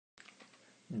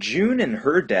June and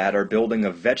her dad are building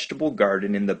a vegetable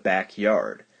garden in the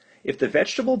backyard. If the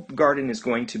vegetable garden is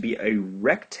going to be a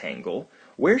rectangle,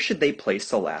 where should they place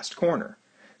the last corner?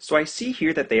 So I see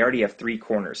here that they already have three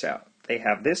corners out. They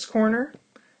have this corner,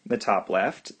 the top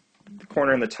left, the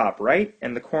corner in the top right,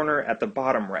 and the corner at the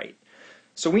bottom right.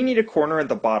 So we need a corner at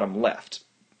the bottom left.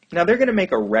 Now they're going to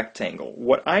make a rectangle.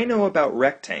 What I know about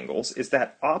rectangles is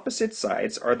that opposite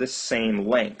sides are the same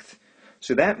length.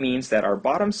 So that means that our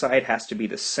bottom side has to be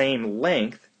the same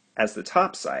length as the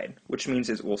top side, which means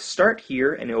it will start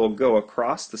here and it will go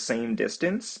across the same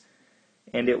distance,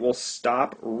 and it will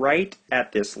stop right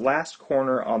at this last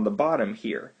corner on the bottom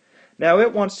here. Now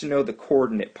it wants to know the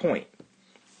coordinate point.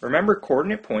 Remember,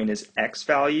 coordinate point is x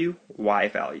value, y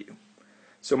value.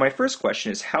 So my first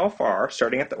question is, how far,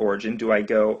 starting at the origin, do I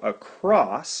go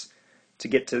across to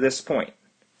get to this point?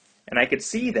 And I could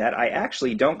see that I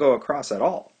actually don't go across at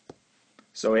all.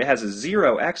 So it has a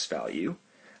 0 x value.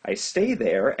 I stay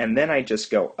there, and then I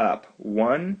just go up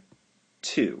 1,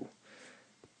 2,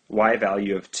 y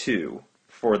value of 2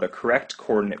 for the correct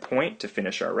coordinate point to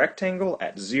finish our rectangle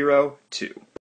at 0, 2.